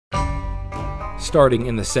Starting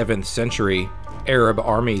in the 7th century, Arab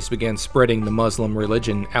armies began spreading the Muslim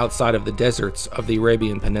religion outside of the deserts of the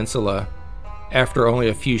Arabian Peninsula. After only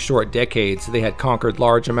a few short decades, they had conquered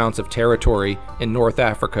large amounts of territory in North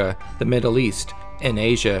Africa, the Middle East, and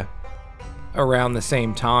Asia. Around the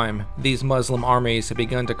same time, these Muslim armies had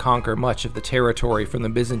begun to conquer much of the territory from the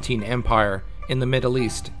Byzantine Empire in the Middle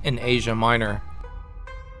East and Asia Minor.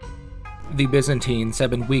 The Byzantines had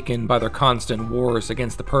been weakened by their constant wars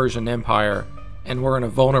against the Persian Empire and were in a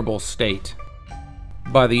vulnerable state.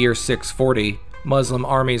 By the year 640, Muslim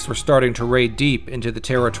armies were starting to raid deep into the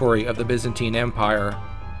territory of the Byzantine Empire.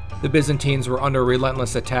 The Byzantines were under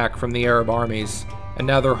relentless attack from the Arab armies, and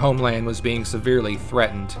now their homeland was being severely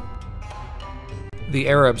threatened. The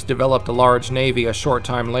Arabs developed a large navy a short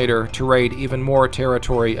time later to raid even more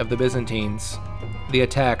territory of the Byzantines. The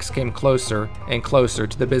attacks came closer and closer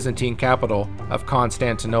to the Byzantine capital of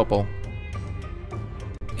Constantinople.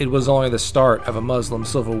 It was only the start of a Muslim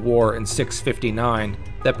civil war in 659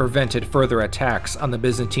 that prevented further attacks on the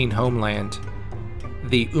Byzantine homeland.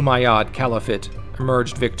 The Umayyad Caliphate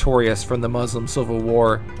emerged victorious from the Muslim civil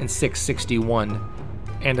war in 661,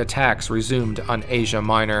 and attacks resumed on Asia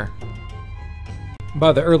Minor.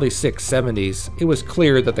 By the early 670s, it was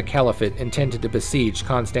clear that the Caliphate intended to besiege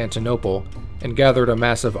Constantinople and gathered a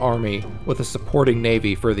massive army with a supporting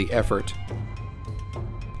navy for the effort.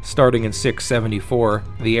 Starting in 674,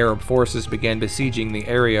 the Arab forces began besieging the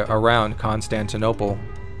area around Constantinople.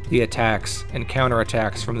 The attacks and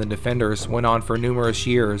counterattacks from the defenders went on for numerous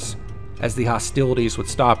years, as the hostilities would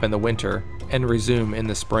stop in the winter and resume in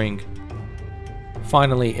the spring.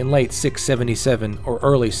 Finally, in late 677 or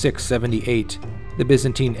early 678, the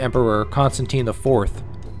Byzantine Emperor Constantine IV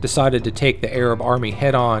decided to take the Arab army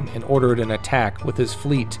head-on and ordered an attack with his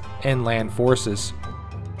fleet and land forces.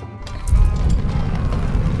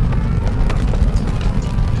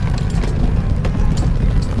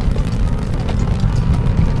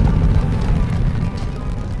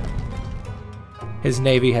 His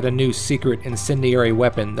navy had a new secret incendiary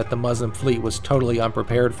weapon that the Muslim fleet was totally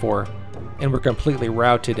unprepared for, and were completely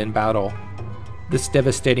routed in battle. This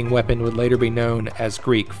devastating weapon would later be known as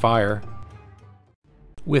Greek fire.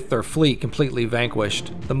 With their fleet completely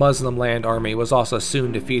vanquished, the Muslim land army was also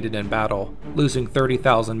soon defeated in battle, losing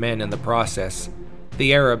 30,000 men in the process.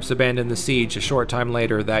 The Arabs abandoned the siege a short time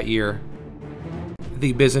later that year.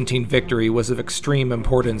 The Byzantine victory was of extreme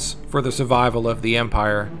importance for the survival of the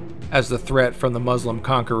empire, as the threat from the Muslim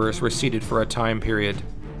conquerors receded for a time period.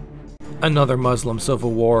 Another Muslim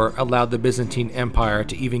civil war allowed the Byzantine Empire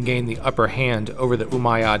to even gain the upper hand over the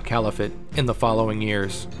Umayyad Caliphate in the following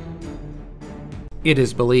years. It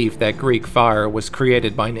is believed that Greek fire was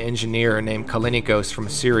created by an engineer named Kallinikos from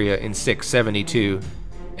Syria in 672,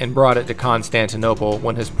 and brought it to Constantinople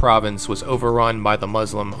when his province was overrun by the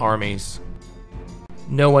Muslim armies.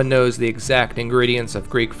 No one knows the exact ingredients of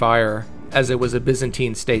Greek fire, as it was a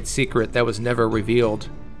Byzantine state secret that was never revealed.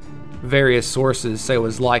 Various sources say it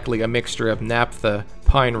was likely a mixture of naphtha,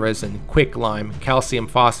 pine resin, quicklime, calcium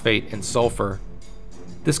phosphate, and sulfur.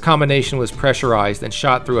 This combination was pressurized and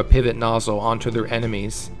shot through a pivot nozzle onto their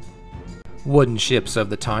enemies. Wooden ships of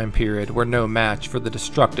the time period were no match for the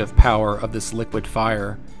destructive power of this liquid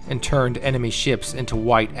fire, and turned enemy ships into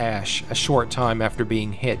white ash a short time after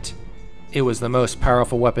being hit. It was the most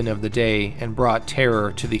powerful weapon of the day and brought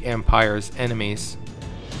terror to the empire's enemies.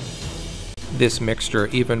 This mixture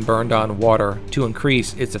even burned on water to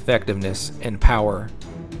increase its effectiveness and power.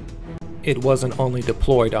 It wasn't only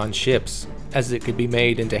deployed on ships, as it could be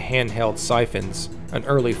made into handheld siphons, an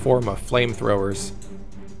early form of flamethrowers,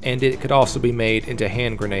 and it could also be made into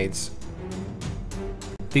hand grenades.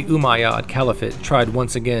 The Umayyad Caliphate tried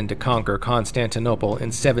once again to conquer Constantinople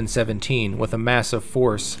in 717 with a massive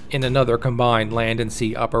force in another combined land and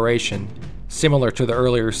sea operation, similar to the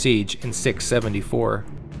earlier siege in 674.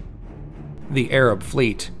 The Arab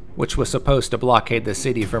fleet, which was supposed to blockade the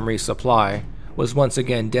city from resupply, was once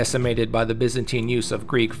again decimated by the Byzantine use of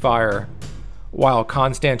Greek fire. While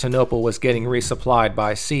Constantinople was getting resupplied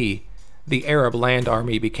by sea, the Arab land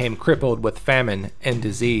army became crippled with famine and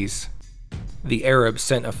disease. The Arabs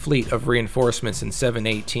sent a fleet of reinforcements in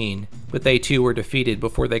 718, but they too were defeated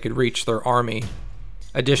before they could reach their army.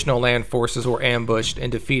 Additional land forces were ambushed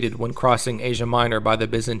and defeated when crossing Asia Minor by the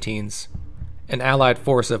Byzantines. An allied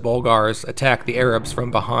force of Bulgars attacked the Arabs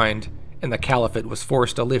from behind, and the Caliphate was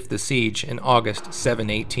forced to lift the siege in August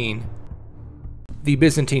 718. The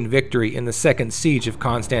Byzantine victory in the Second Siege of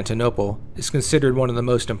Constantinople is considered one of the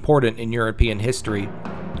most important in European history,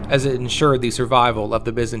 as it ensured the survival of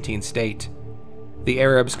the Byzantine state. The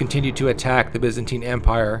Arabs continued to attack the Byzantine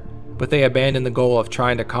Empire, but they abandoned the goal of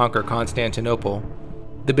trying to conquer Constantinople.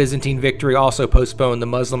 The Byzantine victory also postponed the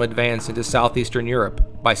Muslim advance into southeastern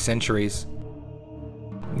Europe by centuries.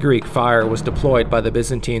 Greek fire was deployed by the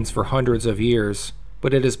Byzantines for hundreds of years,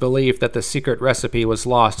 but it is believed that the secret recipe was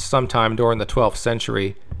lost sometime during the 12th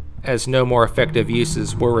century, as no more effective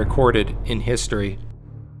uses were recorded in history.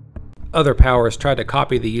 Other powers tried to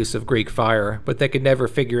copy the use of Greek fire, but they could never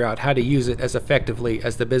figure out how to use it as effectively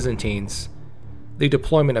as the Byzantines. The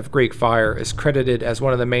deployment of Greek fire is credited as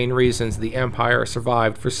one of the main reasons the empire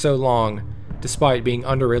survived for so long, despite being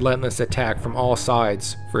under relentless attack from all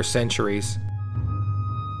sides for centuries.